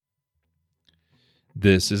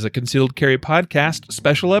This is a Concealed Carry Podcast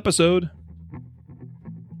special episode.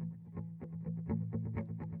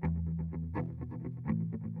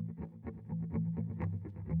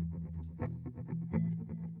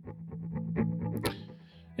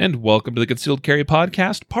 And welcome to the Concealed Carry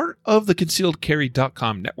Podcast, part of the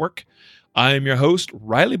ConcealedCarry.com network. I am your host,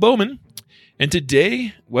 Riley Bowman. And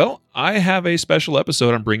today, I have a special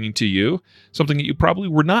episode I'm bringing to you, something that you probably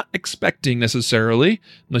were not expecting necessarily,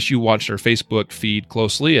 unless you watched our Facebook feed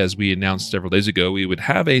closely. As we announced several days ago, we would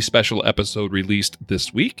have a special episode released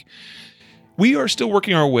this week. We are still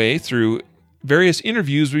working our way through various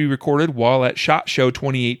interviews we recorded while at SHOT Show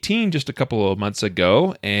 2018 just a couple of months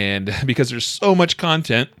ago, and because there's so much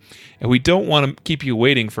content, and we don't want to keep you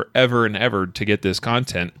waiting forever and ever to get this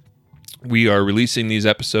content, we are releasing these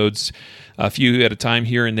episodes a few at a time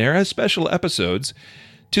here and there as special episodes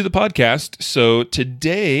to the podcast. So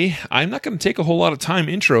today, I'm not going to take a whole lot of time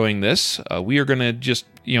introing this. We are going to just,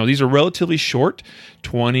 these are relatively short,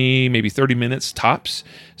 20, maybe 30 minutes tops.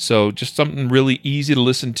 So just something really easy to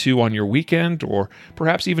listen to on your weekend, or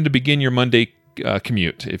perhaps even to begin your Monday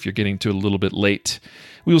commute if you're getting to a little bit late.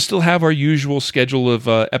 We will still have our usual schedule of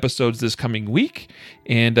episodes this coming week,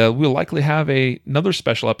 and we'll likely have another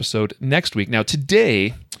special episode next week. Now,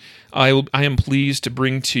 today, I am pleased to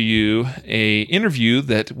bring to you an interview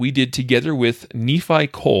that we did together with Nephi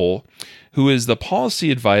Cole, who is the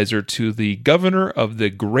policy advisor to the governor of the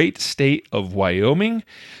great state of Wyoming.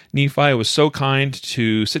 Nephi was so kind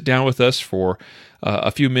to sit down with us for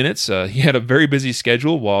a few minutes. He had a very busy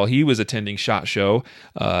schedule while he was attending SHOT Show,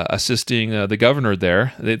 assisting the governor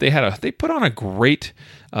there. They put on a great,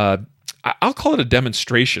 I'll call it a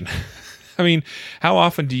demonstration. I mean, how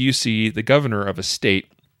often do you see the governor of a state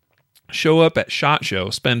show up at SHOT Show,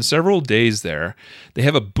 spend several days there? They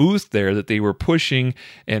have a booth there that they were pushing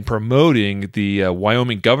and promoting the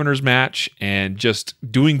Wyoming governor's match and just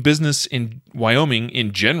doing business in Wyoming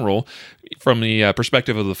in general from the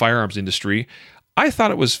perspective of the firearms industry. I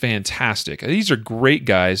thought it was fantastic. These are great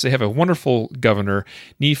guys. They have a wonderful governor.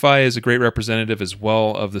 Nephi is a great representative as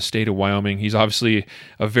well of the state of Wyoming. He's obviously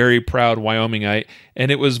a very proud Wyomingite,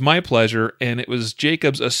 and it was my pleasure, and it was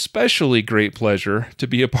Jacob's especially great pleasure to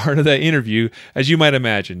be a part of that interview, as you might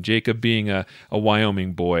imagine, Jacob being a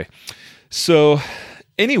Wyoming boy. So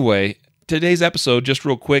anyway, today's episode, just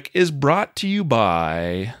real quick, is brought to you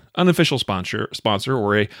by unofficial sponsor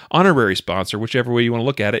or a honorary sponsor, whichever way you want to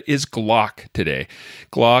look at it, is Glock today.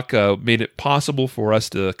 Glock made it possible for us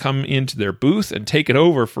to come into their booth and take it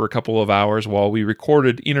over for a couple of hours while we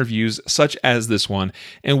recorded interviews such as this one,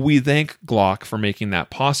 and we thank Glock for making that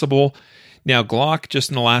possible. Now, Glock, just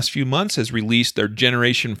in the last few months, has released their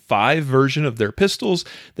Generation 5 version of their pistols.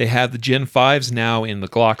 They have the Gen 5s now in the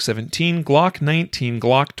Glock 17, Glock 19,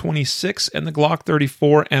 Glock 26, and the Glock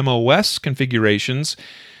 34 MOS configurations.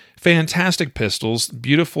 Fantastic pistols,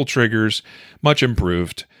 beautiful triggers, much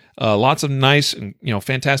improved. Lots of nice and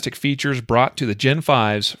fantastic features brought to the Gen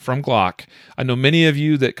 5s from Glock. I know many of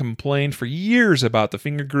you that complained for years about the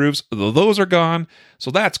finger grooves, though those are gone,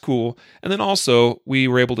 so that's cool. And then also, we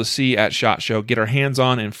were able to see at SHOT Show, get our hands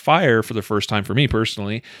on and fire for the first time for me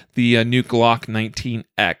personally, the new Glock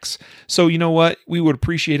 19X. So you know what? We would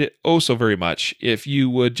appreciate it so very much if you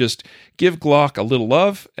would just give Glock a little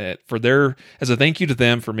love as a thank you to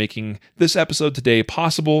them for making this episode today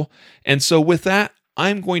possible. And so with that,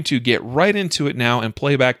 I'm going to get right into it now and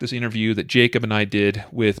play back this interview that Jacob and I did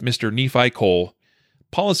with Mr. Nephi Cole,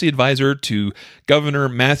 policy advisor to Governor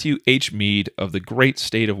Matthew H. Meade of the great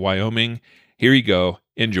state of Wyoming. Here you go.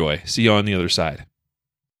 Enjoy. See you on the other side.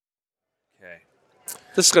 Okay.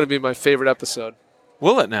 This is going to be my favorite episode.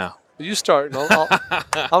 Will it now? You start, and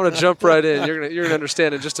I'm going to jump right in. You're going to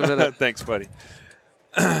understand in just a minute. Thanks, buddy.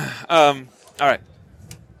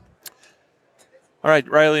 All right,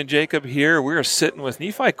 Riley and Jacob here. We're sitting with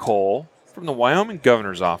Nephi Cole from the Wyoming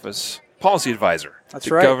Governor's Office, policy advisor. That's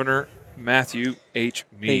to right. Governor Matthew H.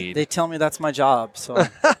 Meade. They tell me that's my job. So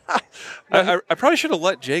I probably should have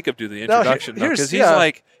let Jacob do the introduction because he's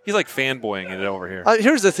like fanboying it over here.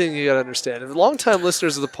 Here's the thing you got to understand. Longtime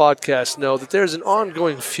listeners of the podcast know that there's an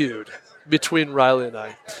ongoing feud between Riley and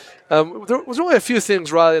I. There was only a few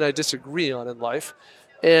things Riley and I disagree on in life.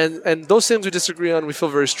 And those things we disagree on, we feel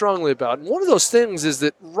very strongly about. And one of those things is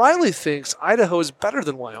that Riley thinks Idaho is better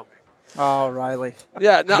than Wyoming. Oh, Riley.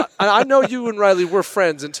 Yeah, now I know you and Riley were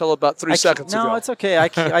friends until about 3 seconds ago. No, it's okay.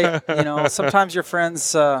 I sometimes your friends,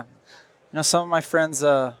 some of my friends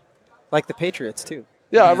like the Patriots too.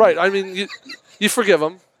 Yeah, right. I mean, you forgive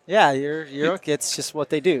them. Yeah, you're okay. It's just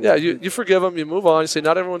what they do. Yeah, you forgive them. You move on. You say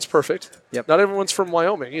not everyone's perfect. Yep. Not everyone's from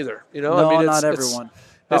Wyoming either. No, not everyone.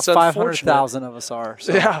 It's About unfortunate. 500,000 of us are.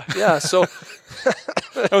 So. Yeah. So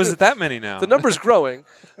Oh, is it that many now? the number's growing.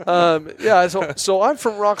 So I'm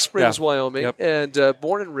from Rock Springs, Yeah. Wyoming, Yep. and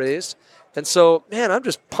born and raised. And so, man, I'm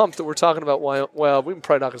just pumped that we're talking about Wyoming. Well, we're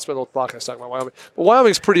probably not going to spend the whole podcast talking about Wyoming. But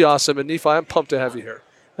Wyoming's pretty awesome, and Nephi, I'm pumped to have you here.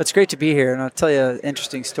 It's great to be here, and I'll tell you an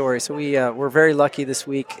interesting story. So we're very lucky this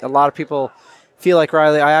week. A lot of people feel like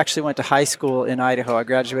Riley. I actually went to high school in Idaho. I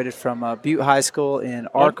graduated from Butte High School in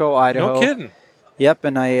Arco, Idaho. No kidding. Yep,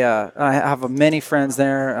 and I have many friends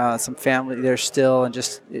there, some family there still, and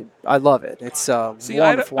I love it. It's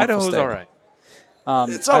wonderful. Idaho's state. all right.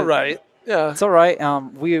 It's all right. Yeah. It's all right.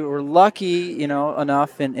 We were lucky,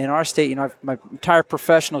 enough in our state. My entire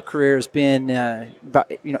professional career has been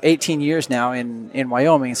about 18 years now in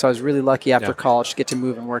Wyoming. So I was really lucky after college to get to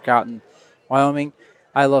move and work out in Wyoming.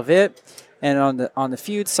 I love it. And on the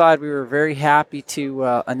feud side, we were very happy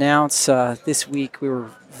to announce this week. We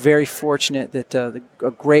were very fortunate that a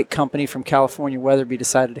great company from California, Weatherby,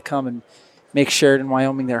 decided to come and make Sheridan,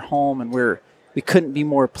 Wyoming their home, and we couldn't be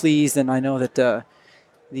more pleased. And I know that.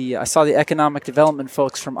 I saw the economic development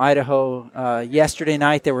folks from Idaho yesterday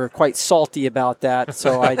night. They were quite salty about that.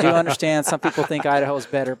 So I do understand some people think Idaho is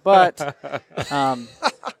better, but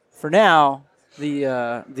for now,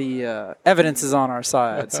 the evidence is on our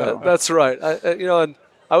side. So That's right. And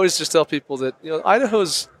I always just tell people that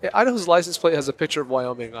Idaho's license plate has a picture of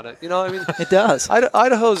Wyoming on it. it does.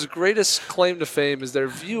 Idaho's greatest claim to fame is their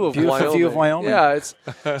view of Beautiful Wyoming. view of Wyoming. Yeah, it's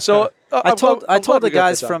so. I told the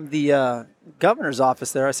guys from. from the governor's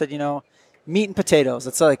office there. I said, meat and potatoes.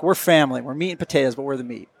 It's like we're family. We're meat and potatoes, but we're the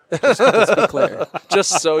meat. Let's be clear.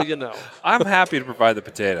 Just so you know. I'm happy to provide the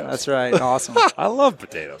potatoes. That's right. Awesome. I love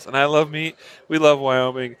potatoes, and I love meat. We love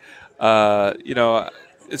Wyoming.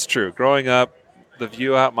 It's true. Growing up, the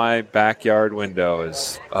view out my backyard window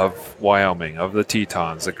is of Wyoming, of the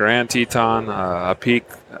Tetons, the Grand Teton, a peak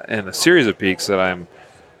and a series of peaks that I'm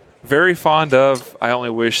very fond of. I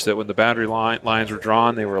only wish that when the boundary lines were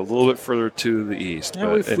drawn, they were a little bit further to the east.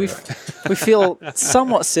 Yeah, but we feel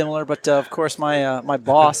somewhat similar, but of course my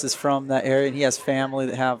boss is from that area, and he has family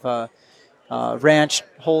that have ranch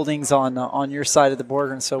holdings on your side of the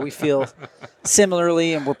border, and so we feel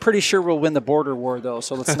similarly, and we're pretty sure we'll win the border war, though,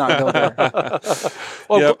 so let's not go there.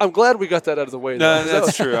 Well, Yep. I'm glad we got that out of the way. No, though.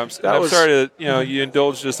 that's true. I'm sorry to you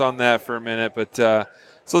indulged us on that for a minute, but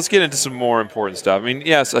so let's get into some more important stuff. I mean,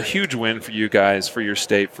 yes, a huge win for you guys, for your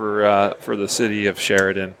state, for the city of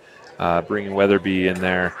Sheridan, bringing Weatherby in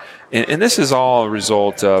there, and this is all a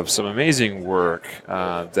result of some amazing work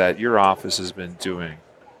that your office has been doing.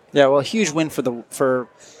 Yeah, well, a huge win for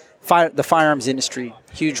the firearms industry.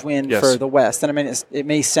 Huge win for the West, and I mean it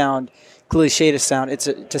may sound cliche to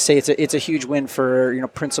say it's a huge win for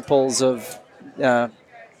principles of the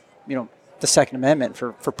Second Amendment,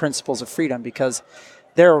 for principles of freedom, because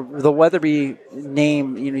the Weatherby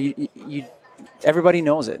name, everybody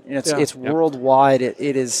knows it. It's worldwide.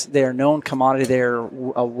 They're a known commodity. They're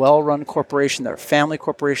a well-run corporation. They're a family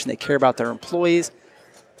corporation. They care about their employees.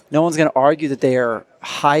 No one's going to argue that they are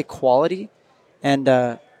high quality,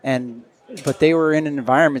 but they were in an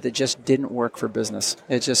environment that just didn't work for business.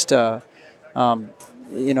 It just, I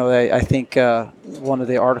think one of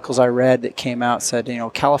the articles I read that came out said,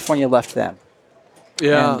 California left them.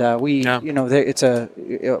 Yeah. And it's a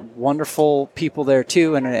wonderful people there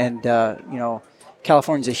too, and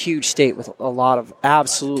California's a huge state with a lot of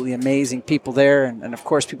absolutely amazing people there, and of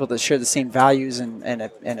course people that share the same values and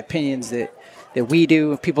opinions that we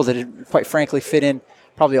do, people that quite frankly fit in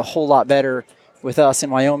probably a whole lot better with us in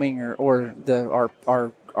Wyoming or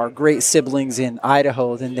our great siblings in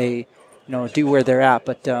Idaho than they do where they're at.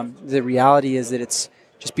 But the reality is that it's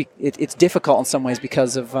difficult in some ways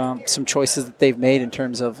because of some choices that they've made in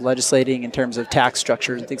terms of legislating, in terms of tax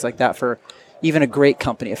structures and things like that, for even a great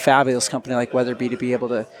company, a fabulous company like Weatherby, to be able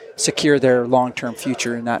to secure their long-term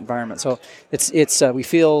future in that environment. So we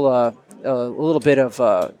feel a little bit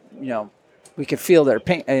of we can feel their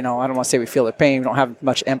pain. I don't want to say we feel their pain. We don't have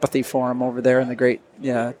much empathy for them over there in the great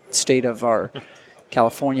state of our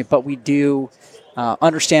California, but we do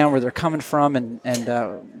understand where they're coming from,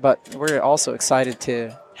 but we're also excited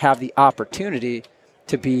to have the opportunity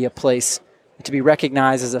to be a place, to be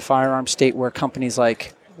recognized as a firearm state where companies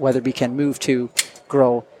like Weatherby can move to,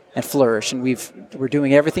 grow, and flourish. And we're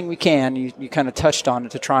doing everything we can. You kind of touched on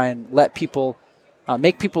it, to try and let people,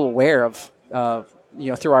 make people aware of,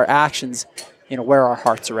 through our actions, where our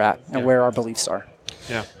hearts are at and where our beliefs are.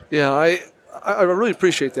 Yeah. I really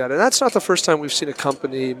appreciate that. And that's not the first time we've seen a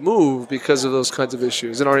company move because of those kinds of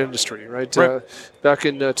issues in our industry, right? Back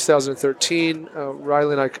in 2013,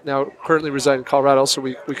 Riley and I now currently reside in Colorado, so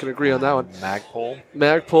we can agree on that one.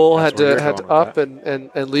 Magpul had to up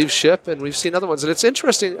and leave ship, and we've seen other ones. And it's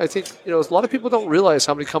interesting. I think a lot of people don't realize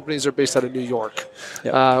how many companies are based out of New York,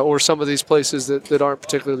 or some of these places that aren't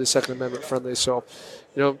particularly Second Amendment friendly. So,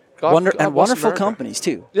 God wonderful companies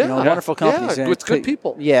too. Yeah, wonderful companies with good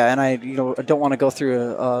people. Yeah, and I don't want to go through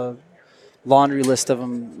a laundry list of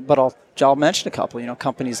them, but I'll mention a couple.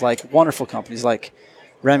 Companies wonderful companies like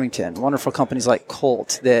Remington, wonderful companies like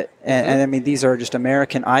Colt. And I mean, these are just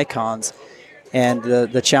American icons. And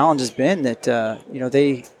the challenge has been that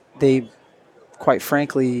they quite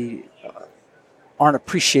frankly aren't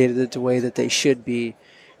appreciated the way that they should be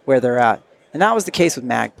where they're at. And that was the case with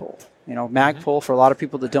Magpul. Magpul, for a lot of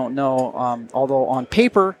people that don't know, although on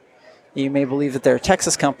paper you may believe that they're a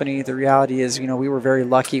Texas company, the reality is, we were very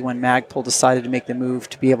lucky when Magpul decided to make the move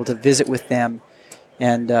to be able to visit with them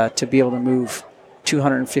and to be able to move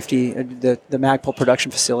 250. The Magpul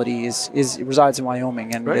production facility it resides in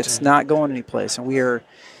Wyoming, and it's not going anyplace. And we are,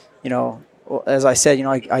 as I said,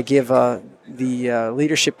 I give the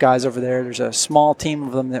leadership guys over there. There's a small team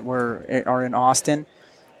of them that are in Austin,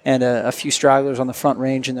 and a few stragglers on the Front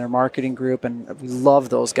Range in their marketing group, and we love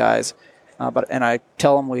those guys. And I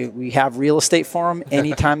tell them we have real estate for them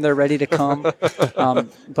anytime they're ready to come.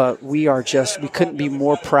 But we couldn't be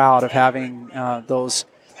more proud of having those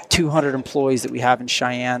 200 employees that we have in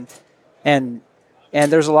Cheyenne, and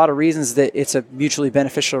there's a lot of reasons that it's a mutually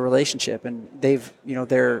beneficial relationship. And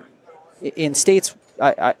they're in states.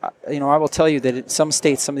 I will tell you that in some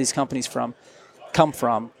states, some of these companies come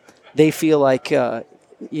from, they feel like.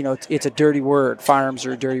 It's a dirty word. Firearms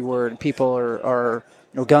are a dirty word, and people are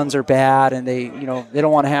guns are bad, and they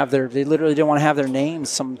don't want to have they literally don't want to have their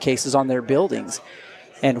names, some cases, on their buildings.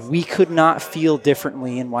 And we could not feel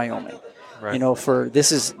differently in Wyoming. Right. They're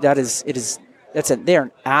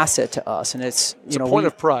an asset to us, and it's a point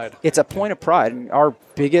of pride. It's a point of pride, and our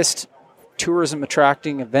biggest tourism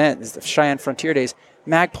attracting event is the Cheyenne Frontier Days.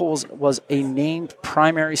 Magpul was a named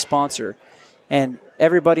primary sponsor, and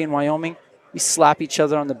everybody in Wyoming. We slap each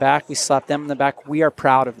other on the back. We slap them on the back. We are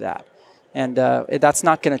proud of that, and that's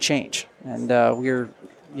not going to change. And we're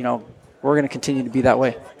going to continue to be that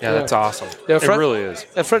way. Yeah, that's awesome. Yeah, it really is.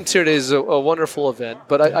 And Frontier Days is a wonderful event,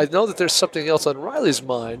 but I know that there's something else on Riley's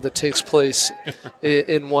mind that takes place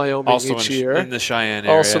in Wyoming also each year. In the Cheyenne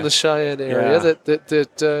area. Also in the Cheyenne area.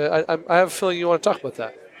 That I have a feeling you want to talk about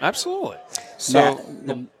that. Absolutely. So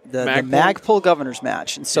the Magpul Governor's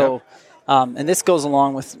Match, and so. Yep. And this goes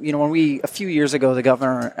along with, when a few years ago, the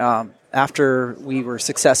governor, after we were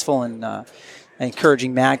successful in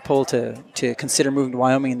encouraging Magpul to consider moving to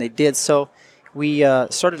Wyoming, and they did so, we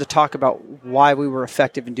started to talk about why we were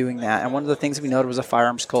effective in doing that. And one of the things we noted was a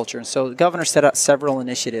firearms culture. And so the governor set out several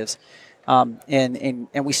initiatives, and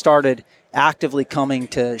we started actively coming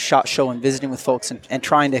to SHOT Show and visiting with folks and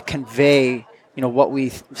trying to convey what we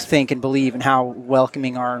think and believe and how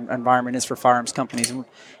welcoming our environment is for firearms companies. And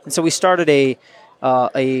so we started a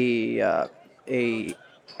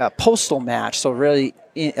postal match, so really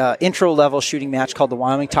intro-level shooting match called the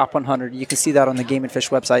Wyoming Top 100. You can see that on the Game & Fish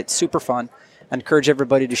website. Super fun. I encourage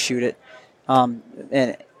everybody to shoot it.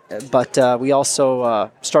 But we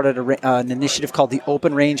also started an initiative called the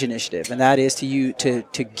Open Range Initiative, and that is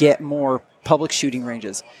to get more public shooting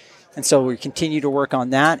ranges. And so we continue to work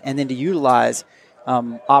on that, and then to utilize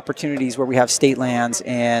opportunities where we have state lands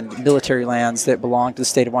and military lands that belong to the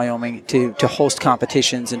state of Wyoming to host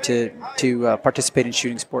competitions and to participate in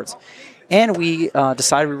shooting sports. And we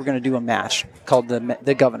decided we were going to do a match called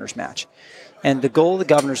the Governor's Match. And the goal of the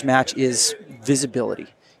Governor's Match is visibility.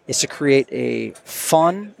 It's to create a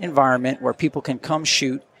fun environment where people can come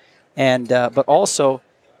shoot, and but also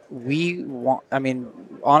we want,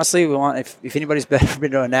 honestly, we want, if anybody's been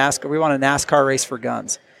to a NASCAR, we want a NASCAR race for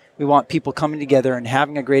guns. We want people coming together and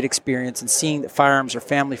having a great experience and seeing that firearms are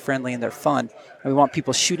family friendly and they're fun. And we want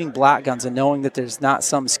people shooting black guns and knowing that there's not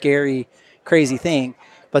some scary, crazy thing,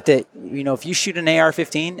 but that, if you shoot an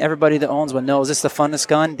AR-15, everybody that owns one knows it's the funnest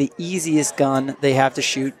gun, the easiest gun they have to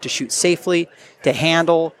shoot safely, to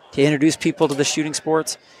handle, to introduce people to the shooting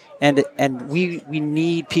sports. And we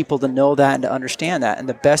need people to know that and to understand that. And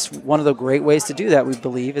one of the great ways to do that, we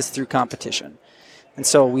believe, is through competition. And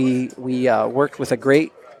so we worked with a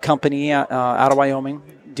great company out of Wyoming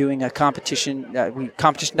doing a competition,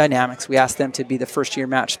 Competition Dynamics. We asked them to be the first-year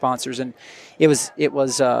match sponsors, and it was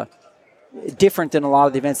different than a lot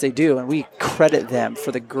of the events they do. And we credit them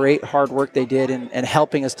for the great hard work they did in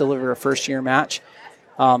helping us deliver a first-year match.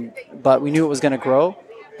 But we knew it was going to grow.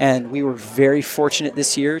 And we were very fortunate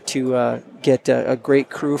this year to get a great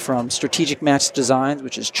crew from Strategic Match Designs,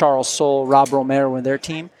 which is Charles Soule, Rob Romero, and their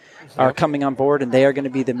team are coming on board, and they are going to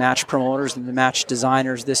be the match promoters and the match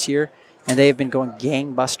designers this year. And they have been going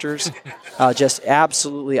gangbusters. Just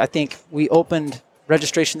absolutely. I think we opened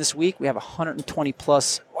registration this week. We have 120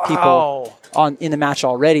 plus people in the match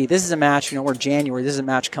already. This is a match, we're January. This is a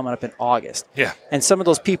match coming up in August. Yeah. And some of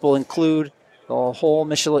those people include the whole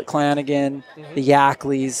Michelet clan again, the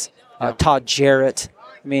Yackleys, Todd Jarrett.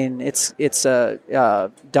 I mean, it's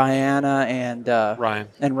Diana and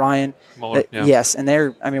Ryan. Muller, Yes, and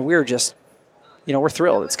we're just, we're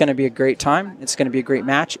thrilled. It's going to be a great time. It's going to be a great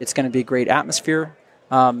match. It's going to be a great atmosphere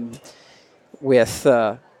with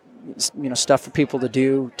stuff for people to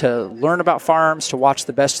do, to learn about firearms, to watch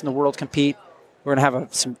the best in the world compete. We're going to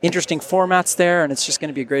have some interesting formats there, and it's just going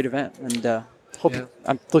to be a great event. And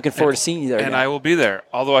I'm looking forward to seeing you there. And I will be there,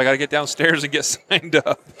 although I got to get downstairs and get signed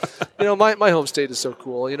up. My home state is so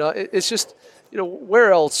cool. It's just,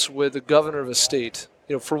 where else would the governor of a state,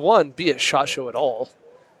 for one, be at SHOT Show at all?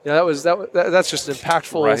 That's just an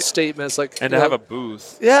impactful statement. It's like, and to have a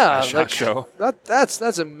booth, at SHOT Show.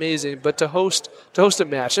 That's amazing. But to host a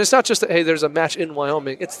match, and it's not just that there's a match in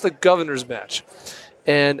Wyoming. It's the governor's match,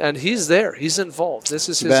 and he's there. He's involved. This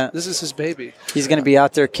is his baby. He's going to be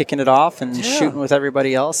out there kicking it off and shooting with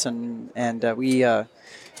everybody else, and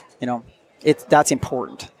that's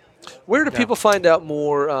important. Where do people find out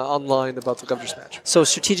more online about the governor's match? So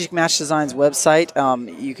Strategic Match Design's website,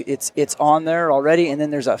 it's on there already, and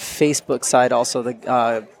then there's a Facebook site also,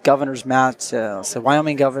 the governor's match. So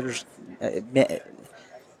Wyoming Governor's,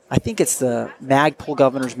 I think it's the Magpul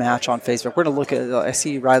Governor's Match on Facebook. We're gonna look at. I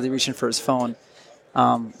see Riley reaching for his phone,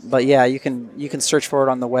 but yeah, you can search for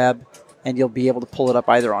it on the web, and you'll be able to pull it up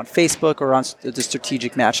either on Facebook or on the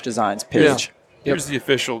Strategic Match Designs page. Yeah. Here's the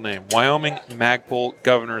official name: Wyoming Magpul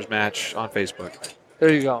Governor's Match on Facebook.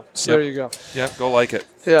 There you go. There you go. Yep, go like it.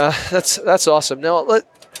 Yeah, that's awesome. Now,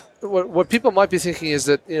 what people might be thinking is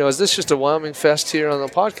that, is this just a Wyoming fest here on the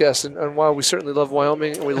podcast? And while we certainly love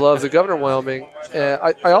Wyoming and we love the governor of Wyoming,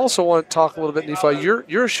 I also want to talk a little bit, Nephi.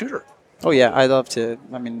 You're a shooter. Oh yeah, I love to.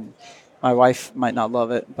 I mean, my wife might not love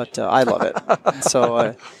it, but I love it.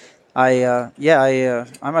 So. I'm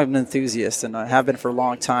an enthusiast, and I have been for a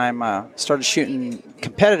long time. Started shooting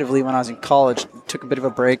competitively when I was in college. Took a bit of a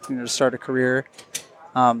break to start a career.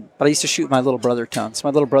 But I used to shoot with my little brother tons. My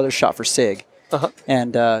little brother shot for SIG,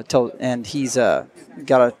 and he's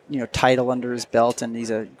got a title under his belt, and he's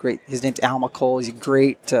a great. His name's Al McCole. He's a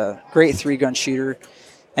great 3-gun shooter,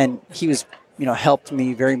 and he was. Helped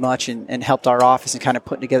me very much and helped our office in kind of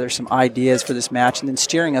putting together some ideas for this match and then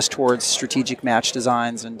steering us towards Strategic Match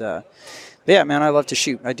Designs. And, yeah, man, I love to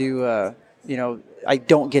shoot. I do, I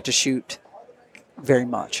don't get to shoot very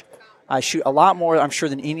much. I shoot a lot more, I'm sure,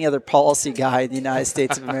 than any other policy guy in the United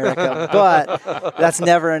States of America, but that's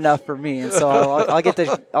never enough for me. And so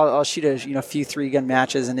I'll shoot a few 3-gun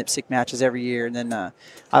matches and IPSC matches every year. And then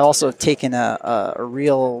I've also taken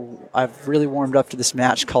I've really warmed up to this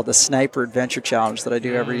match called the Sniper Adventure Challenge that I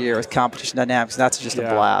do every year with Competition Dynamics. And that's just a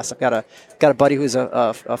blast. I've got a buddy who's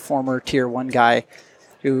a former Tier 1 guy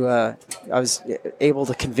who I was able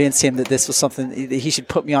to convince him that this was something that he should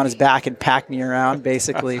put me on his back and pack me around,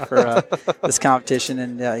 basically, for this competition.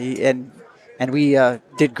 And we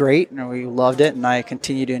did great, and we loved it, and I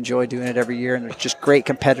continue to enjoy doing it every year. And there's just great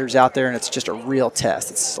competitors out there, and it's just a real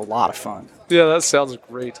test. It's a lot of fun. Yeah, that sounds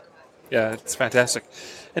great. Yeah, it's fantastic.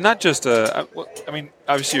 And not just,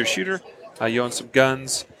 obviously you're a shooter. You own some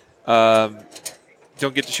guns.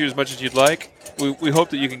 Don't get to shoot as much as you'd like. We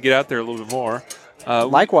hope that you can get out there a little bit more.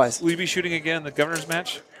 Likewise. Will you be shooting again in the governor's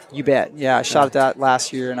match? You bet. Yeah, I shot at that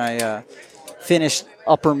last year, and I finished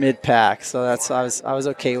upper mid pack, so I was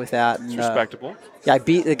okay with that. And, it's respectable. Yeah, I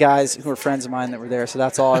beat the guys who were friends of mine that were there, so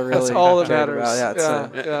that's all I really. That's all that cared matters.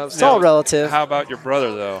 about. Yeah, it's all relative. How about your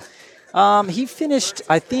brother, though? He finished.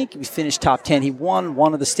 I think he finished top 10. He won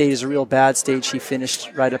one of the stages, a real bad stage. He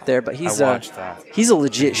finished right up there, but I watched that. He's a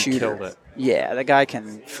legit shooter. Killed it. Yeah, the guy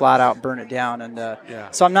can flat out burn it down, and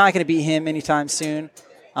so I'm not going to beat him anytime soon.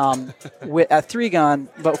 At 3-gun,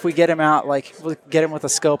 but if we get him out, we'll get him with a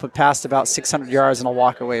scope and past about 600 yards, and I'll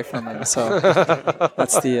walk away from him. So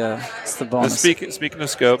that's the bonus. Speaking of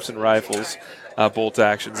scopes and rifles, bolt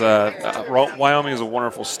actions, Wyoming is a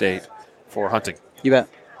wonderful state for hunting. You bet.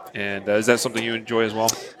 And is that something you enjoy as well?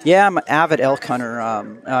 Yeah, I'm an avid elk hunter.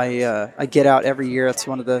 I get out every year. That's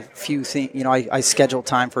one of the few things. I schedule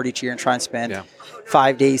time for it each year and try and spend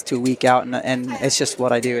 5 days to a week out, and it's just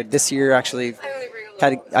what I do. This year, actually,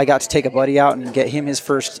 I got to take a buddy out and get him his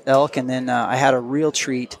first elk, and then I had a real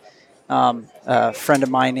treat. A friend of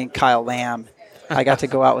mine named Kyle Lamb I got to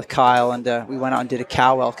go out with Kyle, and we went out and did a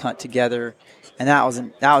cow elk hunt together, and that was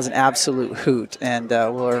an absolute hoot. And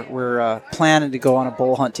we're planning to go on a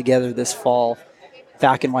bull hunt together this fall,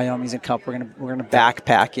 back in Wyoming's and Cup. We're gonna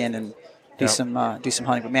backpack in and do some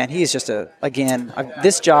hunting. But man, he is just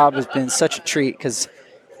this job has been such a treat because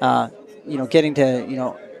getting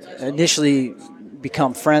to initially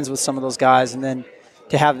become friends with some of those guys, and then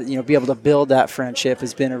to have be able to build that friendship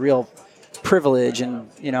has been a real privilege. And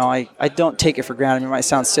I don't take it for granted. It might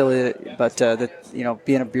sound silly, but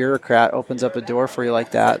being a bureaucrat opens up a door for you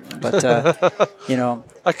like that. But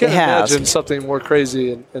I can't imagine something more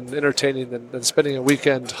crazy and entertaining than spending a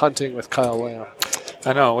weekend hunting with Kyle Lamb.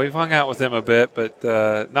 I know we've hung out with him a bit, but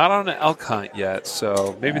not on an elk hunt yet.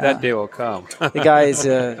 So maybe that day will come. The guy is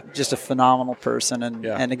just a phenomenal person,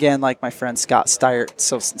 and again, like my friend Scott Steyert.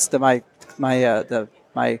 So since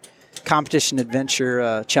my competition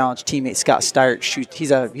adventure challenge teammate Scott Steyert,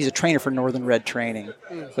 he's a trainer for Northern Red Training,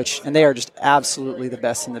 and they are just absolutely the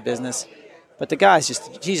best in the business. But the guy's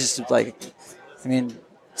he's like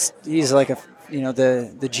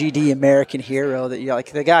the GD American hero that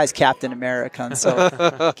the guy's Captain America, and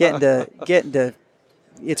so getting to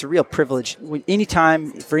it's a real privilege.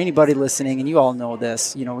 Anytime for anybody listening, and you all know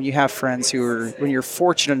this, when you have friends when you're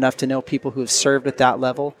fortunate enough to know people who have served at that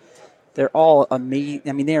level, they're all amazing.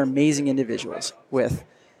 I mean, they are amazing individuals. There's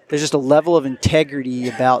just a level of integrity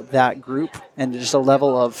about that group, and just a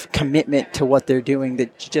level of commitment to what they're doing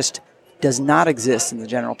that just does not exist in the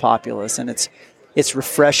general populace, and it's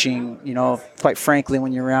refreshing, quite frankly,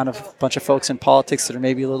 when you're around a bunch of folks in politics that are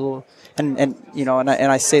maybe a little, and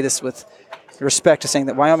I say this with respect to saying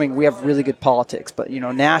that Wyoming, we have really good politics, but,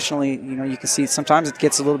 nationally, you can see sometimes it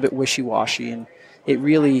gets a little bit wishy-washy, and it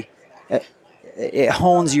really, it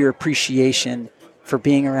hones your appreciation for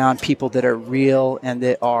being around people that are real and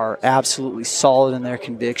that are absolutely solid in their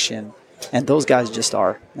conviction. And those guys just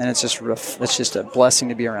are, and it's just a blessing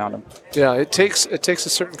to be around them. Yeah, it takes a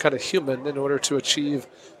certain kind of human in order to achieve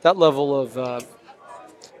that level of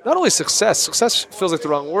not only success. Success feels like the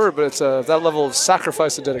wrong word, but it's that level of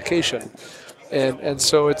sacrifice and dedication. And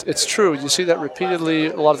so it's true. You see that repeatedly.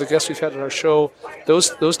 A lot of the guests we've had on our show,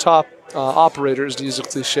 those top operators, to use a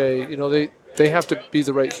cliche, they have to be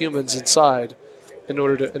the right humans inside in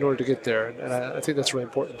order to get there. And I think that's really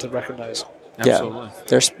important to recognize. Absolutely.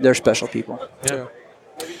 Yeah, they're special people. Yeah.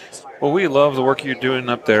 Well, we love the work you're doing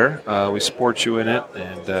up there. We support you in it,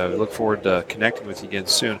 and we look forward to connecting with you again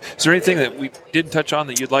soon. Is there anything that we didn't touch on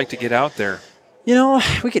that you'd like to get out there?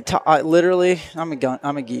 We could talk. Literally, I'm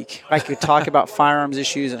a geek. I could talk about firearms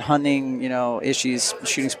issues and hunting, issues,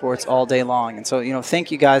 shooting sports all day long. And so,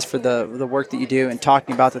 thank you guys for the work that you do and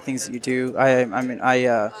talking about the things that you do. I'm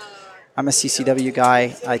a CCW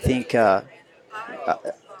guy. I think.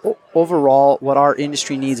 Overall, what our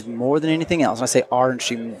industry needs more than anything else, and I say our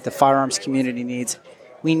industry, the firearms community needs,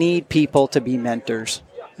 we need people to be mentors.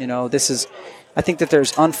 I think that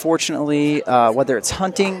there's, unfortunately, whether it's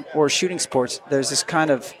hunting or shooting sports, there's this kind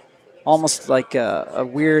of almost like a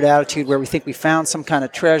weird attitude where we think we found some kind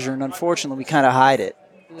of treasure, and unfortunately we kind of hide it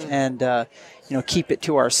and keep it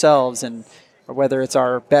to ourselves, or whether it's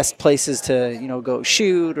our best places to go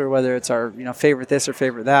shoot, or whether it's our favorite this or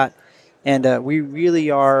favorite that. And we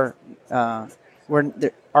really are,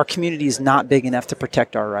 our community is not big enough to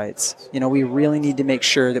protect our rights. We really need to make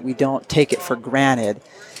sure that we don't take it for granted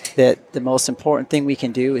that the most important thing we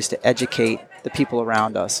can do is to educate the people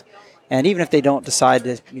around us. And even if they don't decide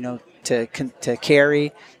to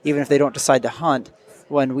carry, even if they don't decide to hunt,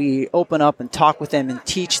 when we open up and talk with them and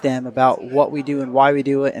teach them about what we do and why we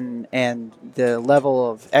do it, and the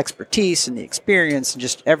level of expertise and the experience and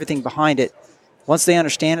just everything behind it, once they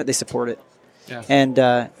understand it, they support it. Yeah.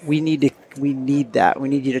 And we need that. We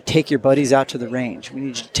need you to take your buddies out to the range. We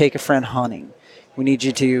need you to take a friend hunting. We need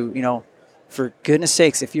you to, for goodness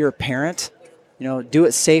sakes, if you're a parent, do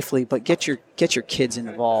it safely, but get your kids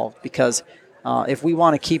involved, because if we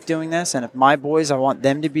want to keep doing this, and if my boys, I want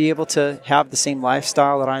them to be able to have the same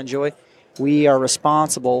lifestyle that I enjoy, we are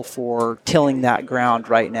responsible for tilling that ground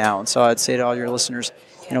right now. And so I'd say to all your listeners,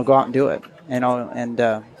 go out and do it.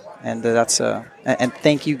 And that's and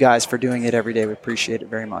thank you guys for doing it every day. We appreciate it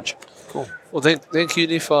very much. Cool. Well, thank you,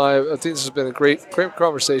 Nephi. I think this has been a great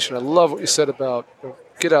conversation. I love what you said about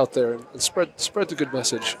get out there and spread the good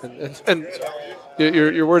message. And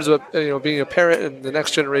your words about being a parent and the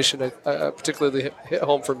next generation, I particularly hit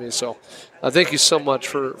home for me. So thank you so much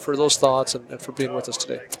for those thoughts and for being with us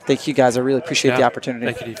today. Thank you, guys. I really appreciate the opportunity.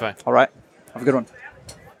 Thank you, Nephi. All right. Have a good one.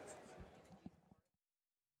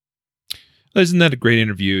 Isn't that a great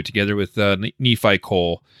interview together with Nephi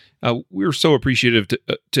Cole? We were so appreciative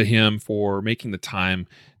to him for making the time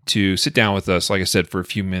to sit down with us, like I said, for a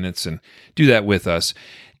few minutes and do that with us.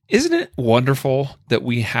 Isn't it wonderful that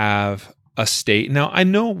we have a state? Now, I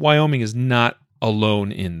know Wyoming is not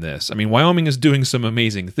alone in this. I mean, Wyoming is doing some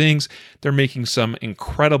amazing things. They're making some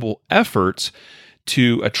incredible efforts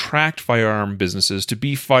to attract firearm businesses, to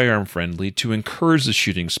be firearm friendly, to encourage the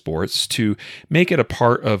shooting sports, to make it a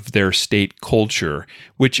part of their state culture,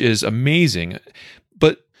 which is amazing.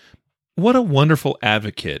 But what a wonderful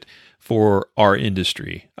advocate for our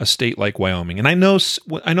industry, a state like Wyoming. And I know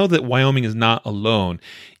that Wyoming is not alone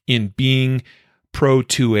in being pro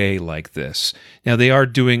 2A like this. Now, they are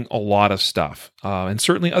doing a lot of stuff, and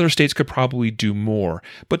certainly other states could probably do more.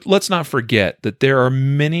 But let's not forget that there are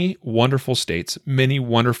many wonderful states, many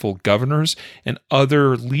wonderful governors, and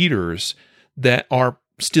other leaders that are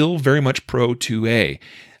still very much pro 2A.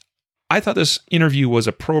 I thought this interview was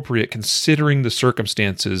appropriate considering the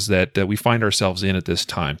circumstances that we find ourselves in at this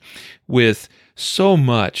time, with so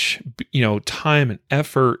much, time and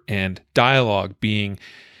effort and dialogue being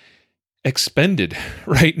expended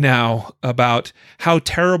right now about how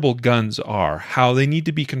terrible guns are, how they need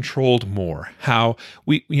to be controlled more, how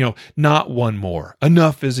we, not one more,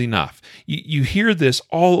 enough is enough. You hear this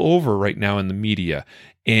all over right now in the media,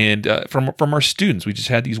 and from our students. We just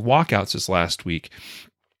had these walkouts this last week.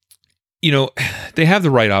 They have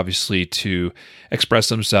the right, obviously, to express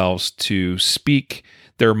themselves, to speak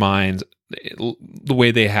their minds the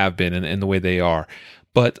way they have been and the way they are.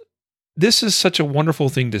 But this is such a wonderful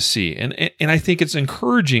thing to see. And I think it's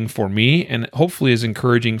encouraging for me, and hopefully is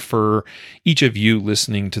encouraging for each of you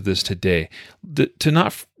listening to this today, to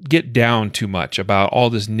not get down too much about all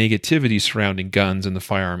this negativity surrounding guns in the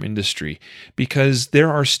firearm industry, because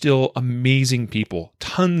there are still amazing people,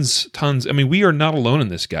 tons. I mean, we are not alone in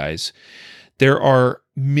this, guys. There are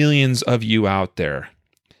millions of you out there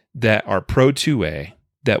that are pro 2A,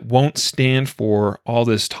 that won't stand for all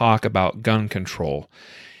this talk about gun control.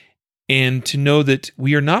 And to know that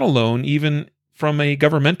we are not alone, even from a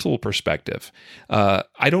governmental perspective.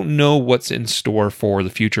 I don't know what's in store for the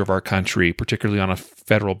future of our country, particularly on a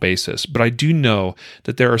federal basis, but I do know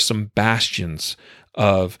that there are some bastions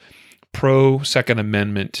of pro-Second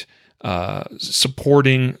Amendment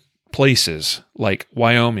supporting places like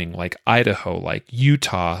Wyoming, like Idaho, like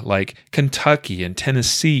Utah, like Kentucky and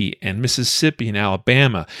Tennessee and Mississippi and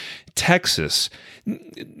Alabama, Texas,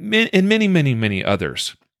 and many, many, many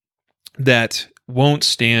others that won't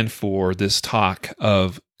stand for this talk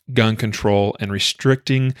of gun control and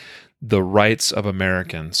restricting the rights of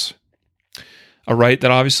Americans. A right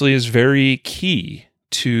that obviously is very key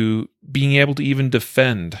to being able to even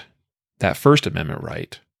defend that First Amendment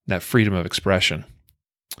right, that freedom of expression.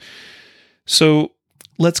 So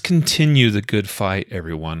let's continue the good fight,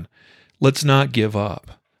 everyone. Let's not give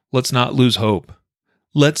up. Let's not lose hope.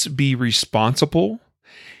 Let's be responsible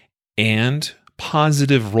and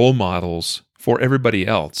positive role models for everybody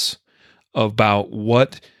else about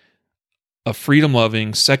what a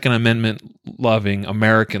freedom-loving, Second Amendment-loving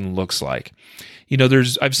American looks like.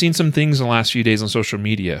 I've seen some things in the last few days on social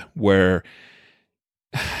media where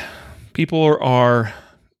people are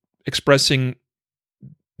expressing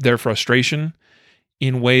their frustration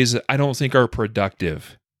in ways that I don't think are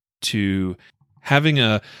productive to having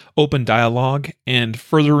a open dialogue and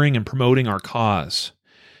furthering and promoting our cause.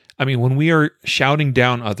 I mean, when we are shouting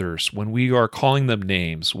down others, when we are calling them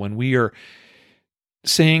names, when we are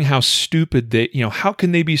saying how stupid how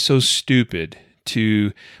can they be so stupid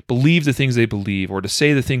to believe the things they believe or to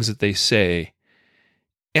say the things that they say,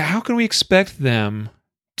 how can we expect them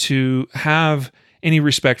to have any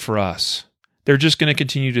respect for us? They're just going to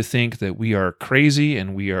continue to think that we are crazy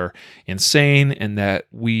and we are insane and that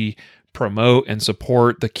we promote and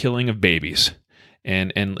support the killing of babies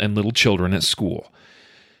and little children at school,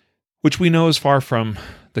 which we know is far from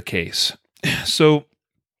the case. So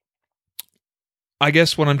I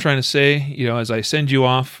guess what I'm trying to say, as I send you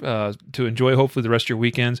off to enjoy hopefully the rest of your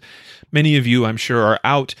weekends, many of you, I'm sure, are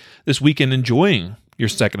out this weekend enjoying your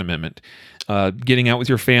Second Amendment, getting out with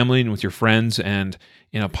your family and with your friends and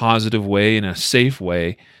in a positive way, in a safe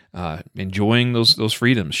way, enjoying those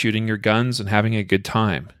freedoms, shooting your guns and having a good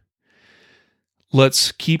time.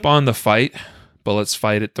 Let's keep on the fight, but let's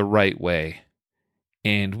fight it the right way.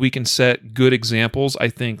 And we can set good examples, I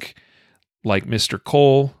think, like Mr.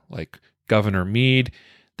 Cole, like Governor Mead.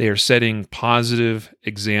 They are setting positive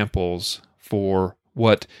examples for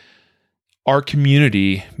what our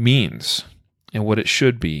community means and what it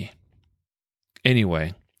should be.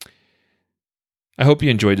 Anyway, I hope you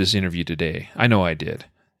enjoyed this interview today. I know I did.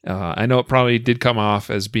 I know it probably did come off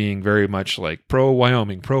as being very much like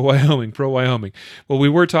pro-Wyoming, pro-Wyoming, pro-Wyoming. Well, we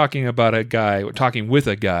were talking with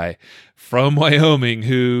a guy from Wyoming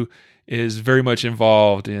who is very much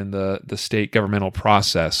involved in the state governmental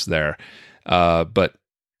process there. But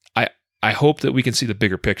I hope that we can see the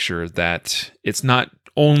bigger picture, that it's not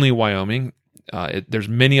only Wyoming. There's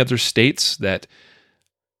many other states that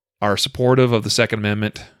are supportive of the Second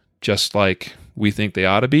Amendment, just like we think they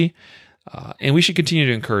ought to be. And we should continue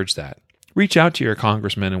to encourage that. Reach out to your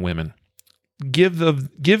congressmen and women. Give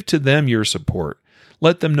to them your support.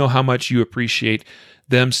 Let them know how much you appreciate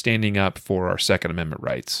them standing up for our Second Amendment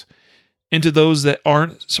rights. And to those that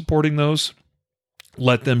aren't supporting those,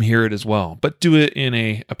 let them hear it as well. But do it in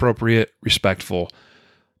an appropriate, respectful,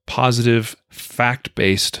 positive,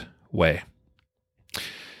 fact-based way.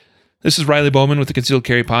 This is Riley Bowman with the Concealed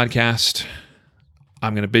Carry Podcast.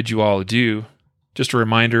 I'm going to bid you all adieu. Just a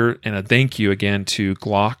reminder and a thank you again to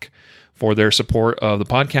Glock for their support of the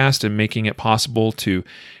podcast and making it possible to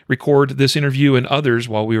record this interview and others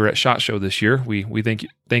while we were at SHOT Show this year. We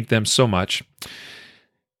thank them so much.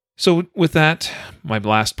 So with that, my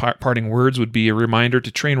last parting words would be a reminder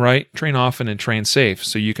to train right, train often, and train safe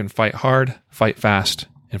so you can fight hard, fight fast,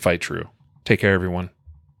 and fight true. Take care, everyone.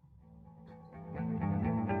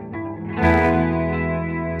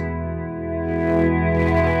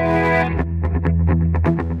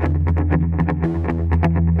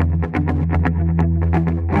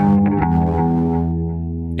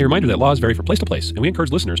 A reminder that laws vary from place to place, and we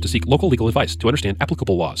encourage listeners to seek local legal advice to understand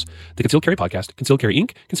applicable laws. The Concealed Carry Podcast, Concealed Carry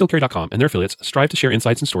Inc., ConcealedCarry.com, and their affiliates strive to share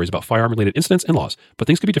insights and stories about firearm-related incidents and laws, but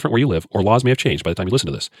things could be different where you live, or laws may have changed by the time you listen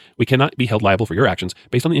to this. We cannot be held liable for your actions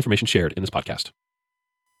based on the information shared in this podcast.